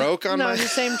you broke on no, my... the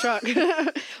same truck.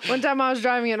 One time I was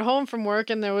driving it home from work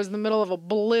and there was the middle of a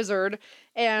blizzard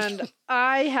and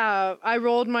I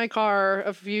rolled my car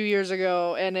a few years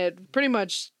ago and it pretty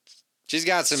much She's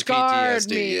got some scarred PTSD.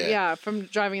 me, yeah, from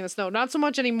driving in the snow. Not so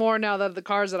much anymore now that the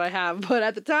cars that I have, but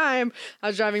at the time I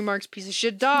was driving Mark's piece of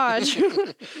shit Dodge.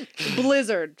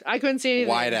 Blizzard. I couldn't see anything.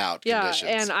 White out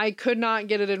conditions. And I could not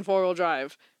get it in 4-wheel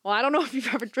drive. Well, I don't know if you've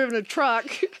ever driven a truck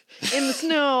in the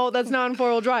snow that's not in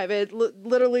 4-wheel drive. It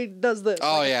literally does this.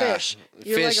 Oh, like yeah. a fish.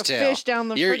 You're Fish like a tail. fish down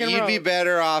the freaking road. You'd be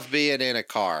better off being in a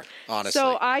car, honestly.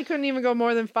 So I couldn't even go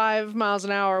more than 5 miles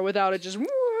an hour without it just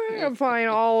flying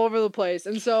all over the place.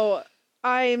 And so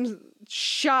I'm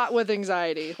shot with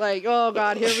anxiety. Like, oh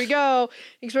God, here we go.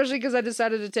 Especially because I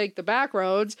decided to take the back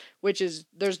roads, which is,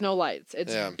 there's no lights.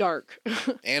 It's dark.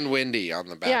 And windy on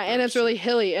the back. Yeah, and it's really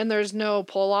hilly and there's no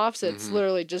pull-offs. It's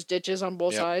literally just ditches on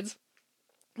both sides.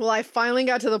 Well, I finally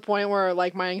got to the point where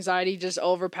like my anxiety just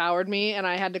overpowered me and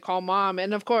I had to call mom.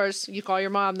 And of course, you call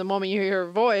your mom the moment you hear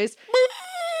her voice.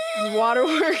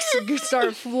 Waterworks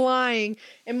start flying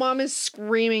and mom is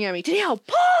screaming at me, Danielle,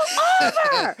 pull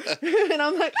over! And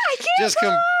I'm like, I can't just pull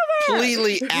over!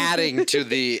 Completely adding to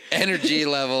the energy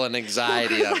level and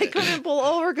anxiety of I it. couldn't pull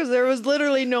over because there was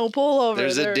literally no pullover.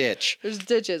 There's a ditch. There's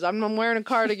ditches. I'm wearing a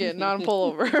cardigan, not a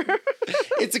pullover.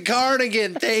 It's a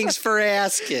cardigan. Thanks for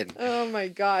asking. Oh my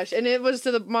gosh. And it was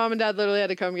to the mom and dad literally had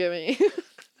to come get me.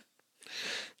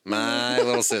 My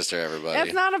little sister, everybody.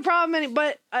 That's not a problem,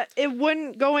 but it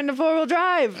wouldn't go into 4-wheel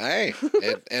drive. Hey,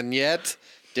 and yet,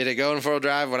 did it go in 4-wheel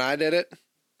drive when I did it?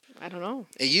 I don't know.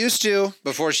 It used to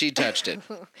before she touched it.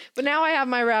 But now I have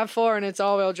my RAV4 and it's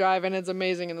all-wheel drive and it's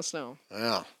amazing in the snow.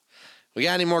 Well, we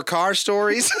got any more car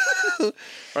stories?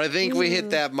 Or I think we hit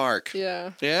that mark.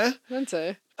 Yeah. Yeah? That's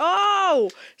it.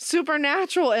 Oh!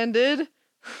 Supernatural ended.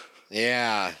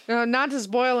 Yeah. Not to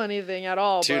spoil anything at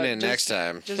all. Tune but in next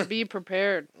time. Just be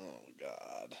prepared. Oh,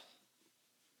 God.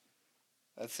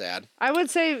 That's sad. I would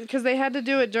say because they had to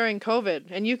do it during COVID,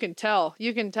 and you can tell.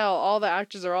 You can tell all the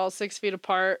actors are all 6 feet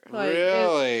apart. Like,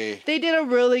 really? They did a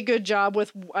really good job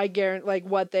with, I guarantee, like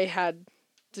what they had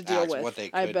to deal with. What they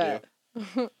could I bet.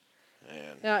 do.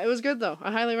 Yeah, it was good though.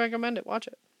 I highly recommend it. Watch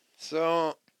it.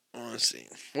 So, let's see.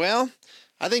 Well,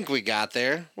 I think we got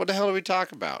there. What the hell did we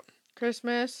talk about?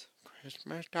 Christmas.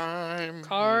 Christmas time.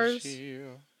 Cars.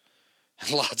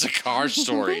 Lots of car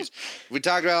stories. We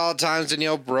talked about all the times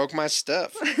Danielle broke my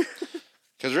stuff.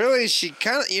 Because really, she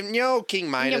kind of, King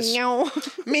Midas.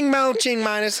 Ming Mo, King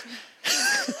Midas.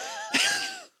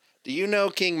 Do you know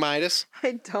King Midas?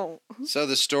 I don't. So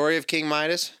the story of King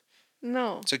Midas?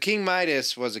 No. So King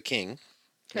Midas was a king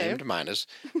named Midas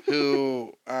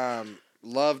who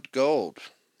loved gold.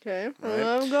 Okay. Right? I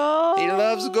love gold. He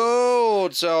loves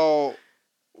gold. So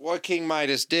what King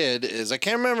Midas did is, I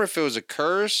can't remember if it was a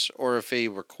curse or if he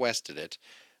requested it,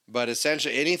 but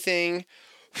essentially anything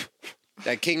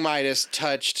that King Midas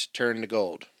touched turned to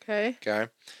gold. Okay.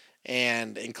 Okay.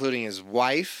 And including his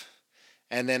wife.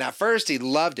 And then at first he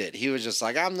loved it. He was just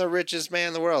like, I'm the richest man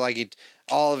in the world. Like he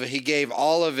gave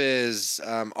all of his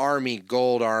army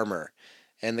gold armor.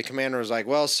 And the commander was like,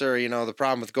 well, sir, the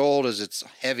problem with gold is it's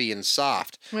heavy and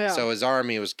soft. Yeah. So his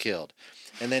army was killed.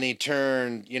 And then he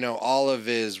turned, all of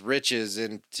his riches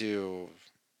into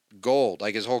gold,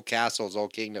 like his whole castle, his whole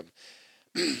kingdom.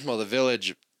 Well, the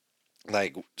village,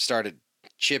 started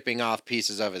chipping off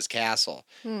pieces of his castle.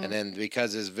 And then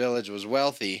because his village was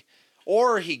wealthy,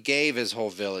 or he gave his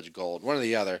whole village gold, one or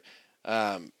the other,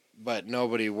 but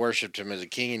nobody worshipped him as a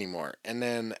king anymore. And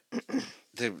then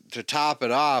to top it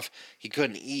off, he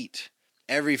couldn't eat.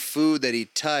 Every food that he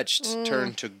touched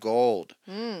turned to gold.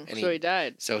 And so he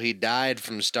died. So he died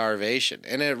from starvation.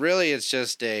 And it's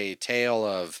just a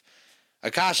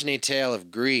cautionary tale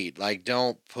of greed. Like,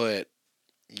 don't put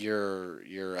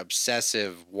your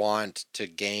obsessive want to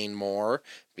gain more,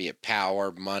 be it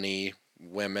power, money,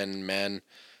 women, men,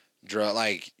 drug,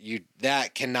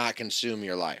 that cannot consume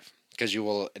your life because you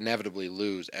will inevitably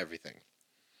lose everything.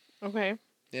 Okay.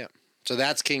 Yeah. So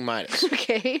that's King Midas.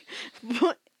 Okay.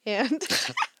 And?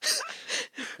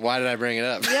 Why did I bring it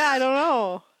up? Yeah, I don't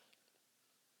know.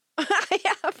 I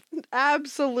have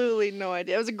absolutely no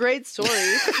idea. It was a great story.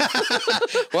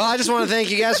 Well, I just want to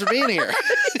thank you guys for being here.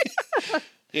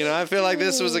 I feel like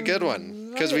this was a good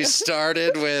one because we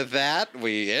started with that,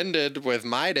 we ended with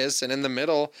Midas, and in the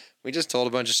middle, we just told a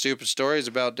bunch of stupid stories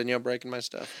about Danielle breaking my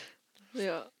stuff.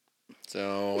 Yeah.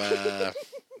 So,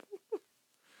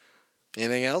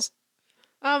 anything else?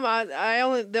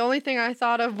 The only thing I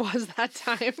thought of was that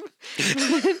time.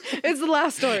 It's the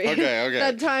last story. Okay.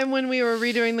 That time when we were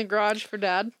redoing the garage for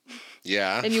Dad.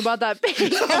 Yeah. And you bought that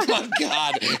paint. Oh my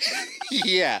God.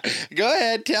 Yeah. Go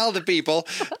ahead. Tell the people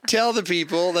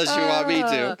unless you want me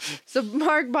to. So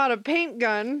Mark bought a paint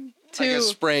gun like a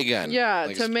spray gun. Yeah,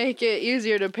 like to make it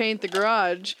easier to paint the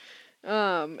garage.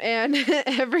 And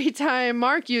every time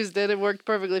Mark used it, it worked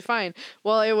perfectly fine.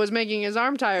 Well, it was making his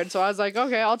arm tired, so I was like,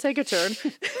 okay, I'll take a turn.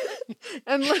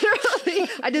 And literally,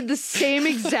 I did the same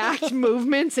exact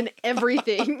movements and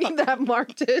everything that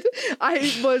Mark did.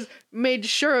 I made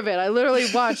sure of it. I literally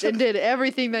watched and did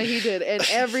everything that he did, and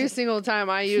every single time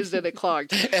I used it, it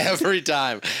clogged. Every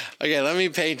time. Okay, let me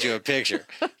paint you a picture.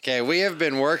 Okay, we have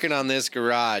been working on this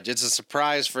garage. It's a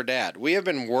surprise for Dad. We have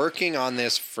been working on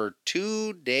this for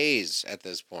 2 days at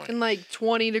this point. In like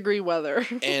 20-degree weather.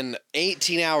 And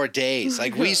 18-hour days.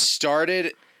 Like we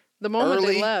started the moment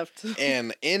early they left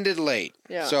and ended late.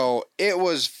 Yeah. So it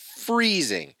was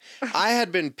freezing. I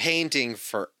had been painting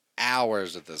for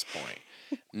hours at this point.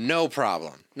 No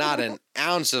problem. Not an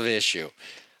ounce of issue.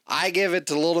 I give it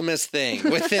to Little Miss Thing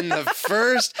within the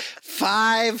first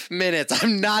 5 minutes.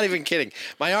 I'm not even kidding.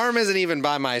 My arm isn't even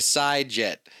by my side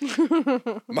yet.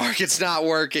 Mark, it's not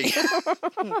working.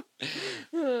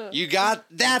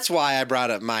 That's why I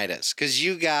brought up Midas, because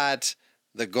you got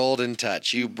the golden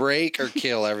touch. You break or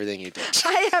kill everything you touch.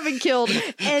 I haven't killed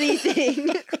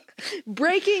anything.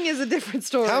 Breaking is a different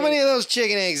story. How many of those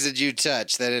chicken eggs did you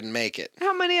touch that didn't make it?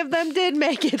 How many of them did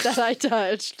make it that I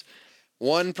touched?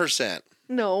 1%.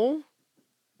 No.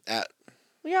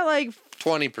 We got like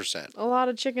 20%. a lot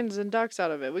of chickens and ducks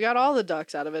out of it. We got all the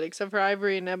ducks out of it except for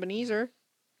Ivory and Ebenezer.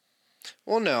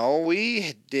 Well, no,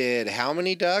 we did how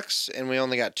many ducks and we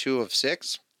only got 2 of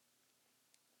 6?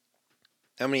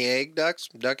 How many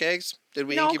duck eggs did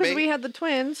we incubate? No, because we had the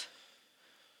twins.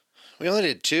 We only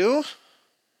did 2?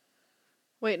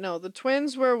 Wait, no, the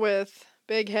twins were with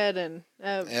Big Head and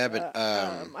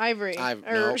Ivory.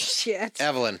 No. Shit.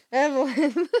 Evelyn.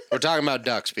 We're talking about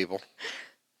ducks, people.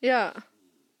 Yeah.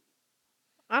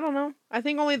 I don't know. I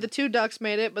think only the 2 ducks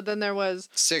made it, but then there was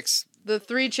 6. The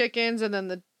 3 chickens, and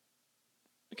then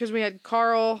because we had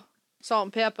Carl, Salt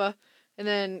and Peppa, and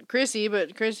then Chrissy,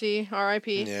 but Chrissy,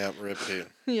 R.I.P. Yeah, rip dude.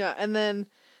 Yeah, and then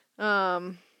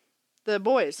the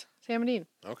boys, Sam and Dean.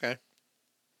 Okay.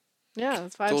 Yeah,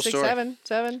 that's 5, cool 6, story.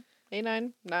 7,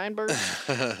 8, 9 birds.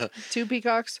 2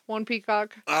 peacocks, 1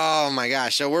 peacock. Oh my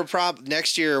gosh! So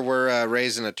next year we're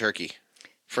raising a turkey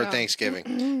for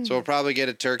Thanksgiving. So we'll probably get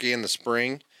a turkey in the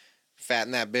spring,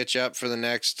 fatten that bitch up for the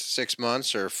next 6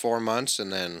 months or 4 months,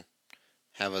 and then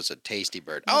have us a tasty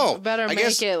bird. Oh, better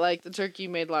make it like the turkey you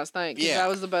made last night. Yeah, that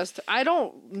was the best. I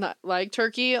don't like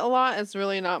turkey a lot. It's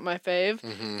really not my fave.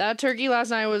 Mm-hmm. That turkey last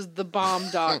night was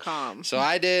thebomb.com. So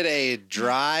I did a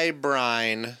dry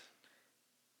brine,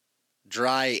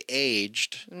 dry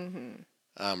aged,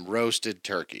 roasted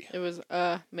turkey. It was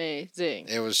amazing.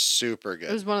 It was super good.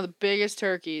 It was one of the biggest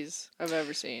turkeys I've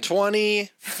ever seen.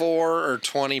 24 or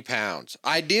 20 pounds.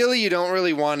 Ideally, you don't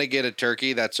really want to get a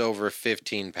turkey that's over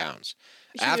 15 pounds.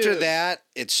 Huge. After that,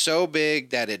 it's so big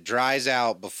that it dries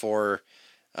out before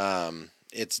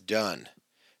it's done.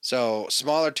 So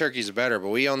smaller turkeys are better, but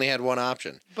we only had one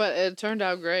option. But it turned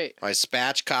out great. I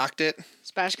spatchcocked it.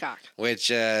 Spatchcock. Which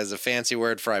is a fancy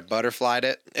word for I butterflied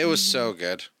it. It was so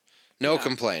good. No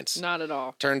complaints. Not at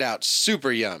all. Turned out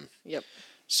super yum. Yep.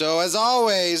 So as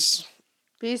always.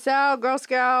 Peace out, Girl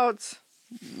Scouts.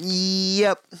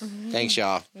 Yep. Thanks,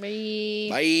 y'all. Bye.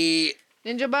 Bye.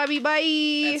 Ninja Bobby,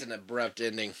 bye. That's an abrupt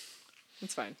ending.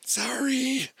 It's fine.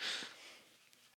 Sorry.